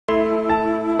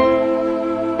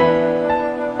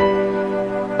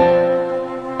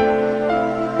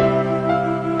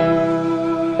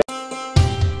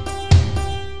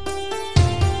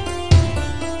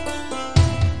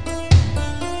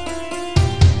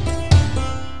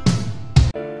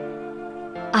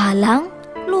Alang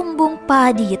Lumbung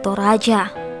Padi Toraja.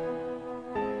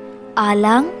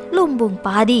 Alang lumbung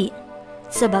padi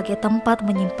sebagai tempat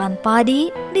menyimpan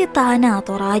padi di tanah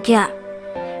Toraja,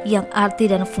 yang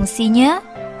arti dan fungsinya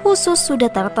khusus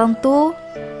sudah tertentu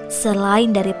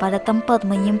selain daripada tempat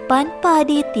menyimpan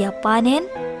padi tiap panen,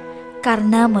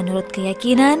 karena menurut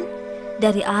keyakinan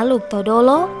dari Aluk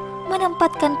Todolo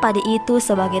menempatkan padi itu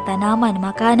sebagai tanaman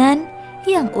makanan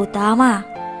yang utama,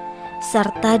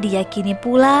 serta diyakini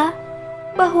pula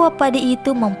bahwa padi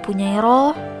itu mempunyai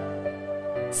roh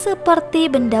seperti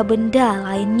benda-benda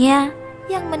lainnya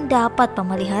yang mendapat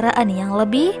pemeliharaan yang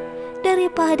lebih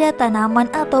daripada tanaman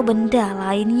atau benda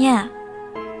lainnya.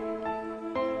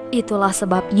 Itulah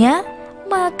sebabnya,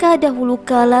 maka dahulu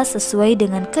kala sesuai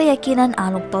dengan keyakinan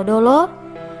Aluk Todolo,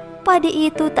 padi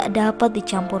itu tak dapat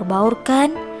dicampur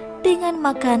baurkan dengan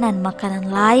makanan-makanan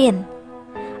lain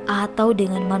atau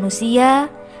dengan manusia,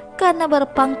 karena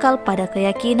berpangkal pada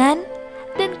keyakinan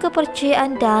dan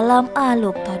kepercayaan dalam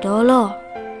Aluk Todolo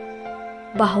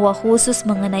bahwa khusus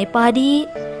mengenai padi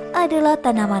adalah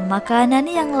tanaman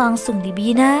makanan yang langsung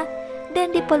dibina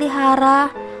dan dipelihara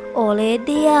oleh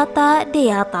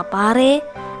deata-deata pare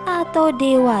atau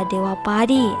dewa-dewa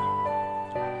padi.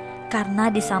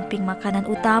 Karena di samping makanan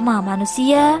utama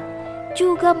manusia,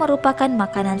 juga merupakan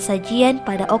makanan sajian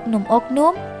pada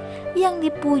oknum-oknum yang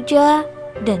dipuja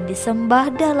dan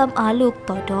disembah dalam Aluk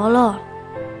Todolo.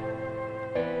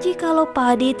 Jikalau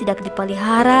padi tidak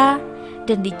dipelihara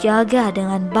dan dijaga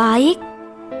dengan baik,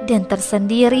 dan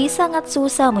tersendiri sangat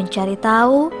susah mencari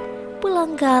tahu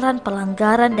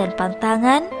pelanggaran-pelanggaran dan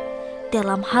pantangan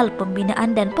dalam hal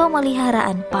pembinaan dan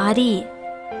pemeliharaan padi.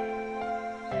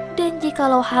 Dan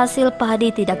jikalau hasil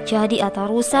padi tidak jadi atau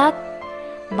rusak,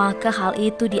 maka hal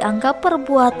itu dianggap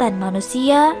perbuatan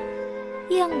manusia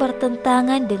yang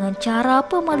bertentangan dengan cara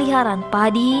pemeliharaan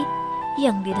padi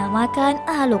yang dinamakan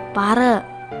aluk pare,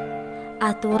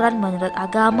 aturan menurut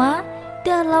agama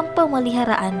dalam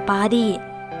pemeliharaan padi,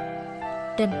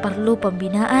 dan perlu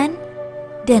pembinaan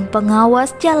dan pengawas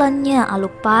jalannya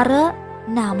aluk pare,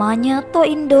 namanya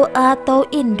toindo atau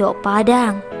indok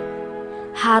padang.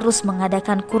 Harus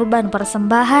mengadakan kurban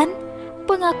persembahan,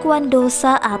 pengakuan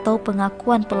dosa atau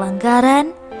pengakuan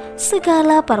pelanggaran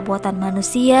segala perbuatan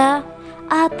manusia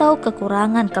atau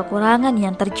kekurangan-kekurangan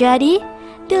yang terjadi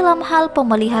dalam hal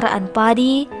pemeliharaan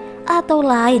padi atau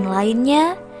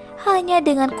lain-lainnya, hanya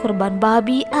dengan kurban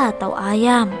babi atau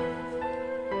ayam.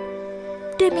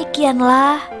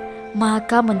 Demikianlah,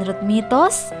 maka menurut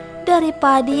mitos dari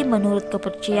padi menurut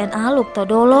kepercayaan Aluk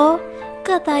Todolo,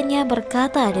 katanya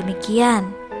berkata demikian: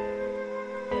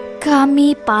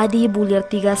 kami padi bulir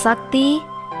 3 sakti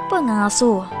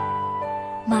pengasuh,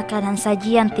 makanan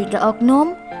sajian 3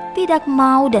 oknum tidak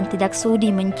mau dan tidak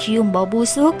sudi mencium bau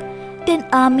busuk dan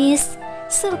amis,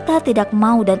 serta tidak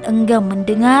mau dan enggan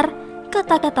mendengar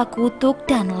kata-kata kutuk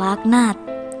dan laknat,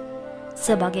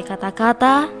 sebagai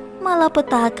kata-kata,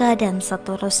 malapetaka, dan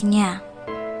seterusnya.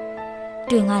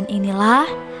 Dengan inilah,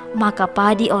 maka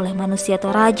padi oleh manusia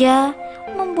Toraja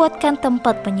membuatkan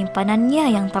tempat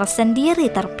penyimpanannya yang tersendiri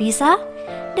terpisah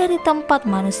dari tempat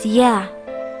manusia,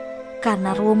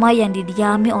 karena rumah yang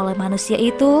didiami oleh manusia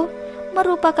itu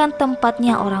merupakan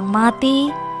tempatnya orang mati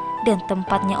dan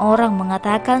tempatnya orang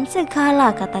mengatakan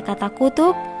segala kata-kata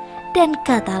kutuk dan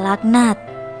kata laknat.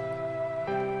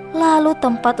 Lalu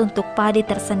tempat untuk padi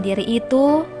tersendiri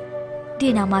itu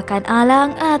dinamakan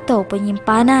alang atau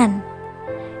penyimpanan,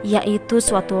 yaitu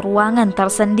suatu ruangan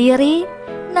tersendiri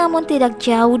namun tidak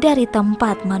jauh dari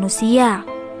tempat manusia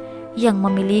yang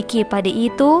memiliki padi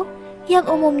itu, yang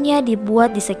umumnya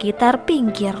dibuat di sekitar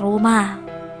pinggir rumah.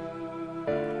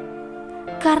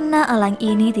 Karena alang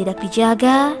ini tidak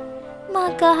dijaga,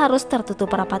 maka harus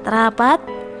tertutup rapat-rapat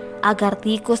agar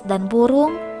tikus dan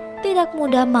burung tidak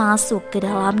mudah masuk ke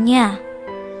dalamnya.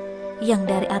 Yang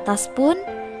dari atas pun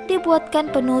dibuatkan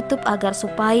penutup agar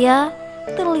supaya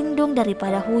terlindung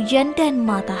daripada hujan dan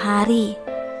matahari.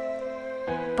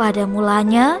 Pada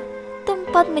mulanya,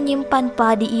 tempat menyimpan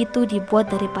padi itu dibuat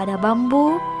daripada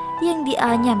bambu yang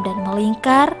dianyam dan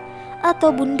melingkar atau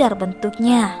bundar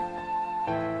bentuknya.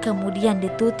 Kemudian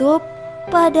ditutup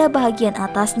pada bagian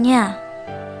atasnya,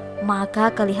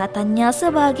 maka kelihatannya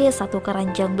sebagai satu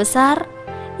keranjang besar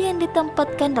yang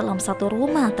ditempatkan dalam satu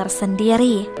rumah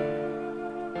tersendiri.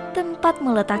 Tempat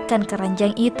meletakkan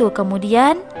keranjang itu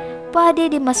kemudian padi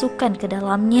dimasukkan ke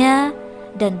dalamnya,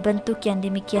 dan bentuk yang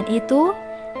demikian itu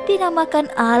dinamakan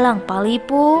alang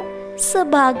palipu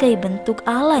sebagai bentuk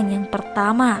alang yang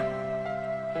pertama.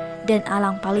 Dan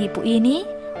alang palipu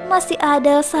ini masih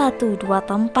ada 1-2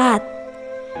 tempat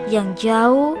yang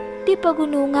jauh di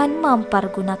pegunungan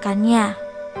mempergunakannya.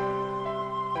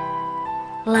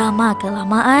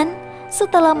 Lama-kelamaan,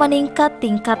 setelah meningkat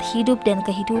tingkat hidup dan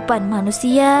kehidupan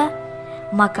manusia,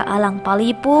 maka alang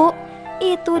palipu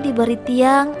itu diberi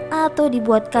tiang atau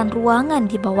dibuatkan ruangan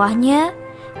di bawahnya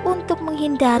untuk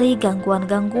menghindari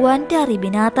gangguan-gangguan dari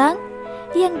binatang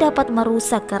yang dapat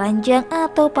merusak keranjang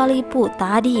atau palipu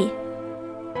tadi.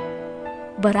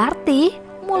 Berarti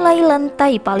mulai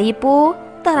lantai palipu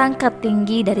terangkat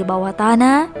tinggi dari bawah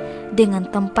tanah dengan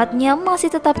tempatnya masih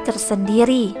tetap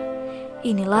tersendiri.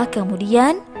 Inilah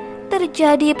kemudian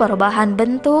terjadi perubahan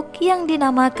bentuk yang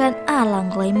dinamakan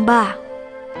alang lembah.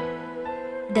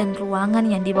 Dan ruangan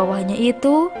yang di bawahnya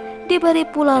itu diberi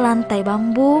pula lantai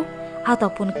bambu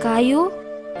ataupun kayu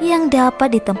yang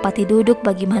dapat ditempati duduk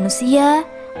bagi manusia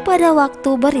pada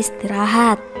waktu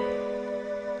beristirahat.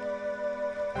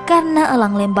 Karena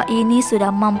alang lembah ini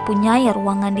sudah mempunyai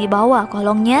ruangan di bawah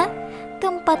kolongnya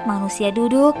tempat manusia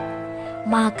duduk,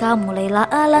 maka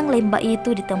mulailah alang lembah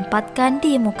itu ditempatkan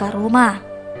di muka rumah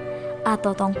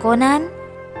atau tongkonan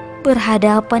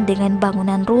berhadapan dengan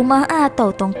bangunan rumah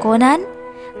atau tongkonan,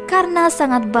 karena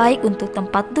sangat baik untuk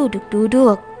tempat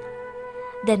duduk-duduk.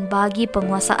 Dan bagi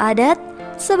penguasa adat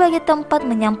sebagai tempat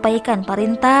menyampaikan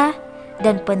perintah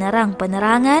dan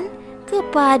penerang-penerangan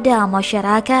kepada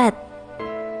masyarakat.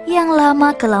 Yang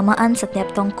lama-kelamaan setiap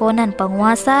tongkonan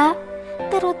penguasa,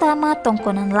 terutama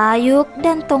tongkonan layuk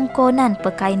dan tongkonan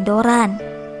pekaindoran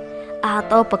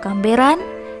atau pekamberan,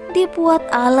 dibuat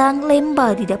alang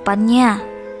lembah di depannya.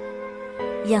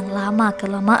 Yang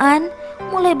lama-kelamaan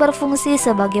mulai berfungsi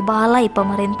sebagai balai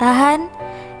pemerintahan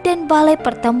dan balai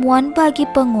pertemuan bagi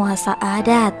penguasa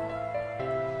adat.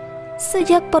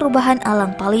 Sejak perubahan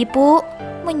alang palipu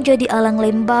menjadi alang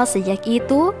lembah, sejak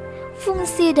itu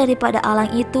fungsi daripada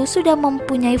alang itu sudah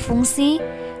mempunyai fungsi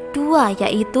dua,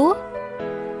 yaitu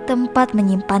tempat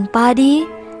menyimpan padi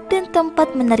dan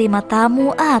tempat menerima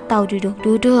tamu atau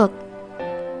duduk-duduk.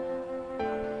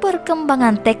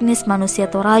 Perkembangan teknis manusia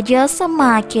Toraja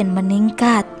semakin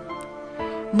meningkat,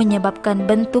 menyebabkan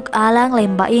bentuk alang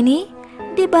lembah ini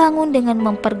dibangun dengan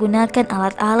mempergunakan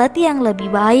alat-alat yang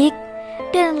lebih baik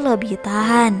dan lebih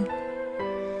tahan.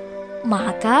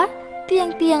 Maka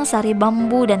tiang-tiang sari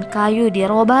bambu dan kayu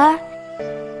dirobah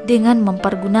dengan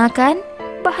mempergunakan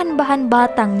bahan-bahan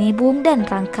batang nibung dan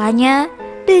rangkanya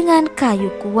dengan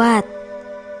kayu kuat.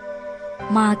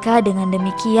 Maka dengan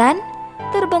demikian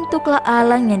terbentuklah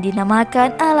alang yang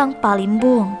dinamakan alang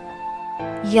palimbung,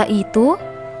 yaitu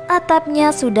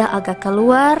atapnya sudah agak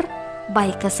keluar,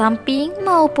 baik ke samping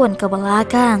maupun ke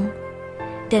belakang,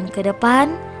 dan ke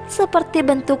depan seperti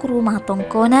bentuk rumah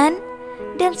tongkonan,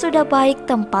 dan sudah baik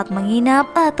tempat menginap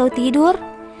atau tidur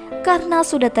karena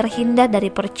sudah terhindar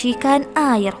dari percikan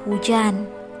air hujan.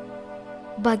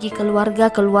 Bagi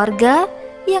keluarga-keluarga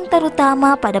yang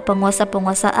terutama pada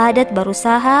penguasa-penguasa adat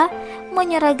berusaha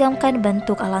menyeragamkan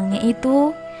bentuk alangnya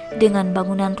itu dengan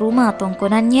bangunan rumah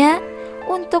tongkonannya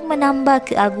untuk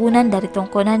menambah keagungan dari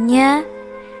tongkonannya,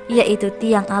 yaitu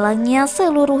tiang alangnya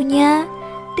seluruhnya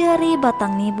dari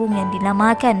batang nibung yang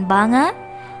dinamakan banga,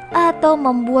 atau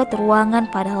membuat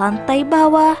ruangan pada lantai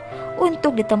bawah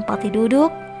untuk ditempati duduk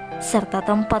serta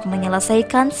tempat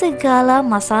menyelesaikan segala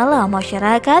masalah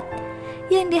masyarakat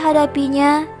yang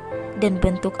dihadapinya. Dan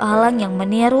bentuk alang yang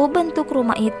meniru bentuk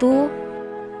rumah itu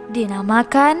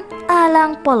dinamakan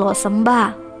alang polo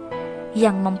sembah,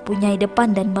 yang mempunyai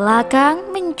depan dan belakang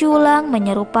menjulang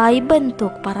menyerupai bentuk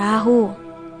perahu.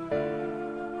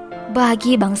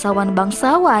 Bagi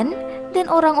bangsawan-bangsawan dan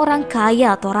orang-orang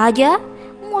kaya Toraja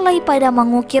mulai pada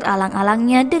mengukir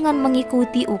alang-alangnya dengan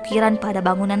mengikuti ukiran pada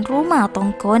bangunan rumah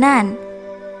tongkonan.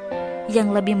 Yang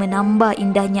lebih menambah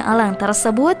indahnya alang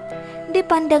tersebut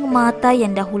dipandang mata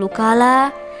yang dahulu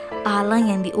kala,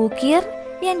 alang yang diukir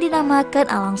yang dinamakan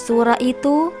alang sura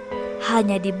itu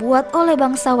hanya dibuat oleh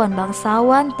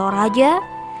bangsawan-bangsawan Toraja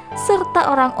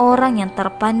serta orang-orang yang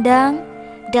terpandang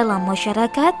dalam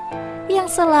masyarakat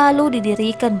yang selalu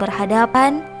didirikan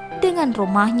berhadapan dengan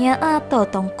rumahnya atau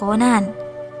tongkonan,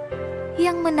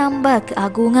 yang menambah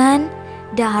keagungan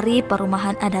dari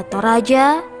perumahan adat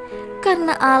Toraja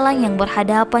karena alang yang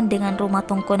berhadapan dengan rumah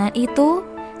tongkonan itu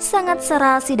sangat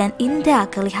serasi dan indah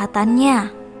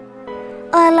kelihatannya.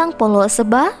 Alang polo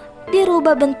sebah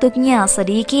dirubah bentuknya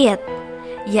sedikit,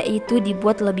 yaitu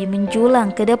dibuat lebih menjulang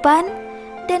ke depan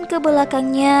dan ke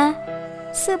belakangnya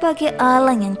sebagai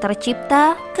alang yang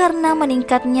tercipta karena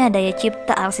meningkatnya daya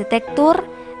cipta arsitektur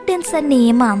dan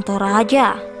seniman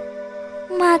Toraja.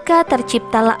 Maka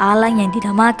terciptalah alang yang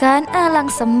dinamakan alang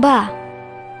sembah,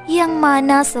 yang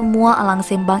mana semua alang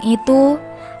sembang itu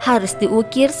harus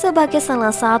diukir sebagai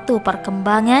salah satu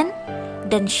perkembangan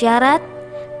dan syarat,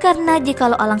 karena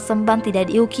jikalau alang sembang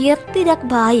tidak diukir tidak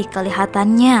baik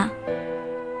kelihatannya.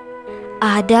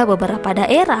 Ada beberapa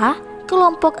daerah,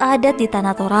 kelompok adat di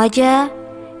Tanah Toraja,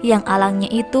 yang alangnya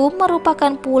itu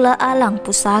merupakan pula alang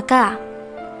pusaka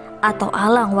atau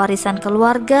alang warisan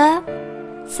keluarga,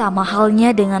 sama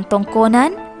halnya dengan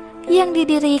tongkonan yang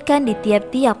didirikan di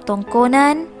tiap-tiap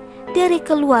tongkonan dari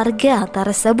keluarga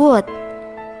tersebut.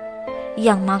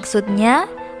 Yang maksudnya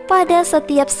pada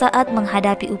setiap saat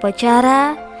menghadapi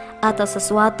upacara atau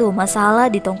sesuatu masalah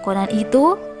di tongkonan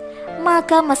itu,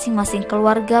 maka masing-masing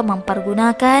keluarga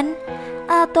mempergunakan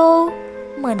atau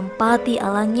menempati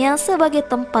alangnya sebagai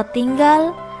tempat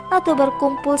tinggal atau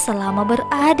berkumpul selama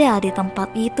berada di tempat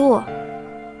itu.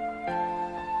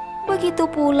 Begitu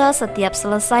pula setiap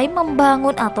selesai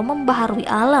membangun atau membaharui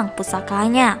alang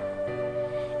pusakanya,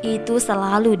 itu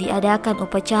selalu diadakan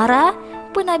upacara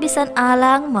penabisan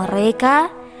alang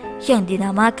mereka yang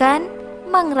dinamakan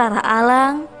mangrara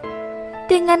alang,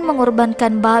 dengan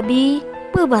mengorbankan babi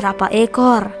beberapa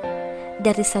ekor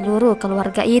dari seluruh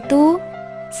keluarga itu,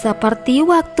 seperti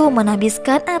waktu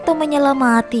menabiskan atau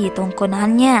menyelamati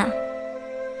tongkonannya.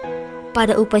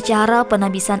 Pada upacara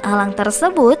penabisan alang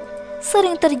tersebut,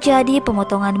 sering terjadi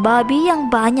pemotongan babi yang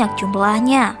banyak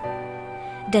jumlahnya,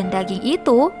 dan daging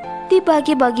itu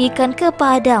dibagi-bagikan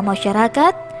kepada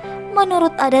masyarakat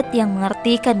menurut adat yang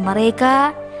mengertikan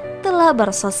mereka telah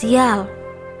bersosial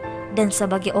dan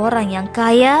sebagai orang yang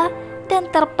kaya dan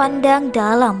terpandang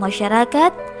dalam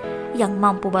masyarakat yang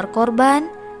mampu berkorban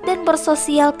dan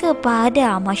bersosial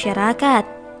kepada masyarakat.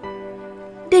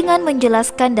 Dengan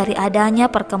menjelaskan dari adanya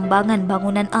perkembangan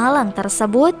bangunan alang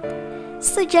tersebut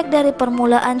sejak dari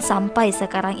permulaan sampai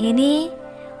sekarang ini,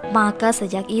 maka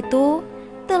sejak itu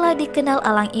telah dikenal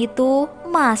alang itu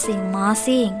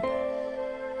masing-masing.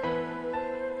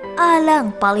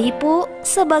 Alang Palipu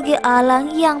sebagai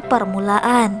alang yang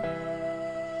permulaan,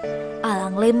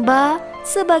 alang Lemba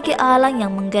sebagai alang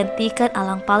yang menggantikan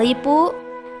alang Palipu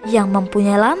yang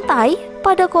mempunyai lantai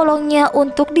pada kolongnya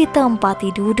untuk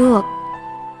ditempati duduk.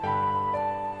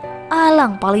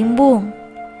 Alang Palimbung,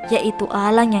 yaitu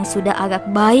alang yang sudah agak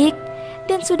baik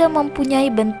dan sudah mempunyai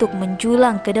bentuk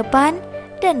menjulang ke depan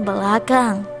dan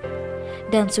belakang,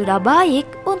 dan sudah baik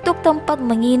untuk tempat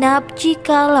menginap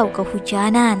jikalau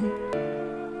kehujanan.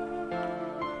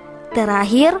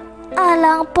 Terakhir,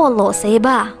 alang Polo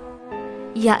Seba,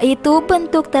 yaitu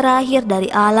bentuk terakhir dari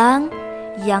alang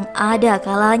yang ada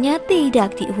kalanya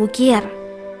tidak diukir.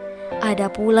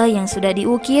 Ada pula yang sudah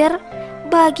diukir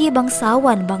bagi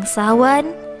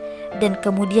bangsawan-bangsawan dan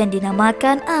kemudian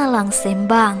dinamakan alang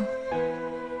sembang.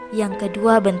 Yang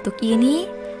kedua bentuk ini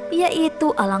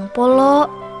yaitu alang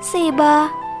polo, seba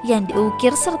yang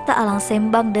diukir serta alang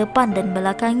sembang depan dan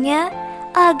belakangnya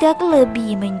agak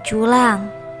lebih menjulang.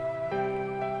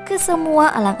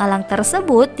 Kesemua alang-alang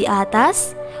tersebut di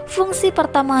atas, fungsi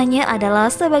pertamanya adalah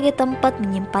sebagai tempat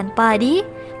menyimpan padi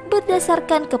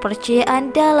berdasarkan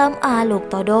kepercayaan dalam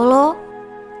Aluk Todolo,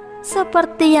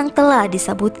 seperti yang telah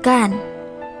disebutkan.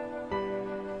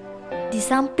 Di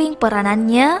samping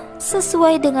peranannya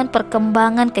sesuai dengan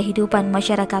perkembangan kehidupan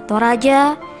masyarakat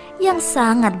Toraja yang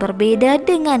sangat berbeda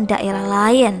dengan daerah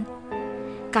lain,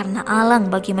 karena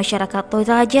alang bagi masyarakat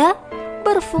Toraja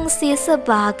berfungsi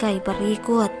sebagai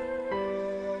berikut.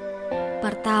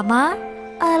 Pertama,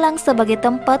 alang sebagai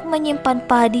tempat menyimpan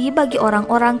padi bagi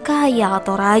orang-orang kaya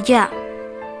Toraja.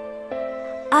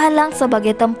 Alang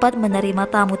sebagai tempat menerima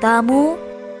tamu-tamu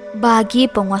bagi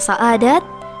penguasa adat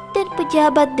dan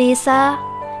pejabat desa,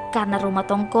 karena rumah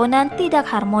tongkonan tidak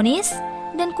harmonis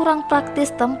dan kurang praktis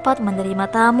tempat menerima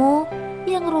tamu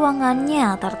yang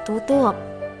ruangannya tertutup.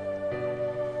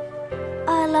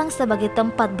 Alang sebagai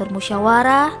tempat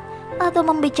bermusyawarah atau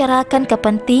membicarakan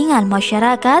kepentingan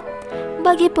masyarakat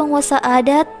bagi penguasa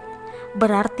adat,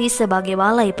 berarti sebagai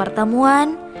balai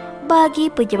pertemuan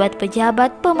bagi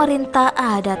pejabat-pejabat pemerintah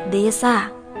adat desa.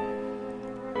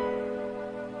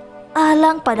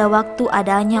 Alang pada waktu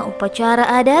adanya upacara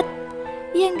adat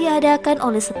yang diadakan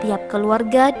oleh setiap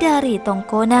keluarga dari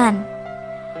tongkonan,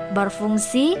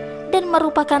 berfungsi dan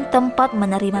merupakan tempat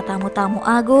menerima tamu-tamu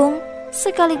agung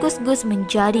sekaligus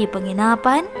menjadi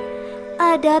penginapan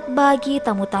adat bagi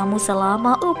tamu-tamu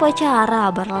selama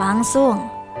upacara berlangsung.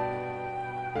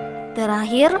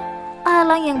 Terakhir,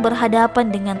 alang yang berhadapan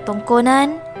dengan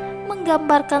tongkonan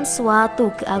menggambarkan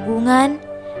suatu keagungan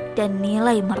dan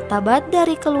nilai martabat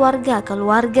dari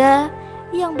keluarga-keluarga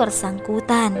yang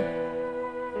bersangkutan,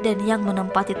 dan yang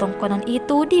menempati tongkonan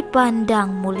itu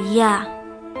dipandang mulia.